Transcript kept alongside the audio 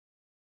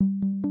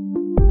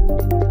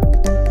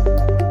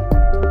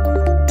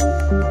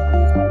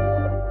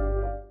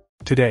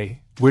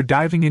Today, we're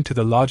diving into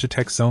the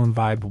Logitech Zone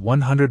Vibe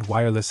 100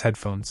 wireless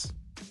headphones.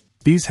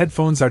 These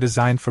headphones are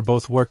designed for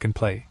both work and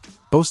play,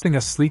 boasting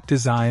a sleek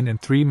design and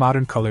 3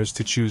 modern colors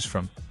to choose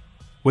from.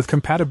 With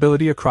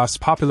compatibility across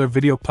popular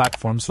video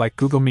platforms like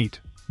Google Meet,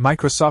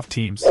 Microsoft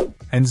Teams,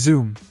 and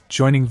Zoom,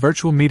 joining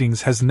virtual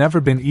meetings has never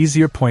been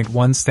easier.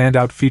 One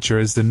standout feature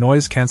is the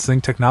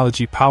noise-canceling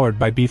technology powered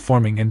by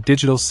beamforming and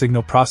digital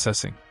signal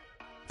processing.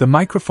 The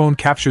microphone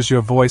captures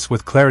your voice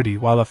with clarity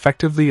while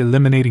effectively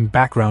eliminating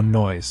background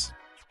noise.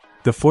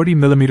 The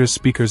 40mm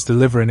speakers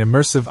deliver an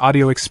immersive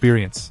audio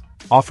experience,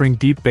 offering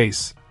deep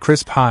bass,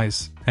 crisp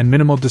highs, and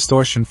minimal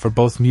distortion for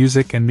both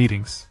music and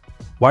meetings.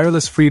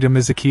 Wireless freedom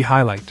is a key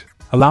highlight,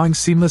 allowing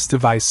seamless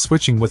device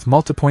switching with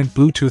multipoint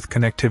Bluetooth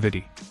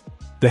connectivity.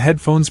 The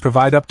headphones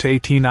provide up to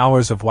 18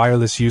 hours of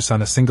wireless use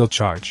on a single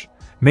charge,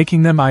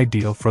 making them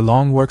ideal for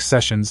long work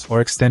sessions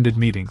or extended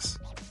meetings.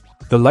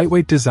 The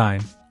lightweight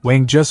design,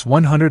 weighing just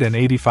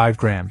 185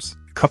 grams,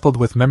 coupled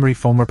with memory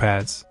foam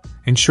pads,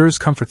 ensures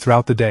comfort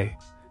throughout the day.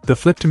 The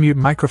flip-to-mute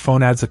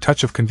microphone adds a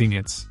touch of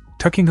convenience,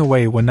 tucking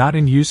away when not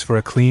in use for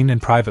a clean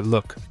and private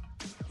look.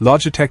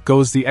 Logitech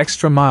goes the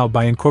extra mile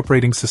by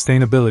incorporating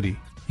sustainability,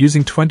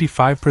 using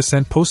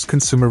 25%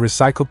 post-consumer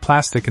recycled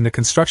plastic in the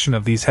construction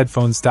of these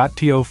headphones.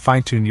 To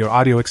fine-tune your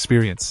audio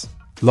experience,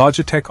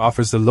 Logitech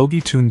offers the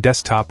Logitech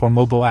desktop or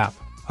mobile app,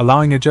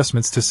 allowing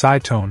adjustments to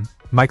side tone,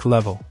 mic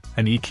level,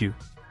 and EQ.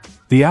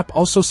 The app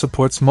also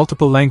supports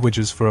multiple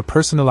languages for a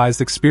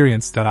personalized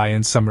experience.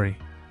 In summary,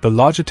 the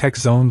Logitech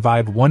Zone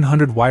Vibe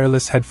 100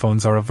 wireless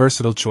headphones are a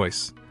versatile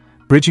choice,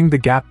 bridging the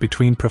gap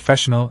between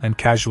professional and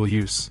casual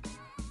use.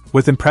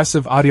 With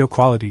impressive audio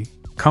quality,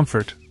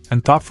 comfort,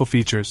 and thoughtful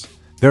features,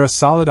 they're a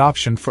solid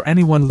option for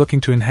anyone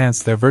looking to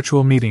enhance their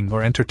virtual meeting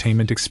or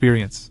entertainment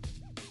experience.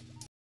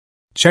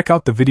 Check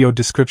out the video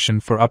description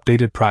for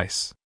updated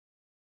price.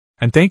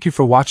 And thank you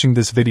for watching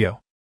this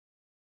video.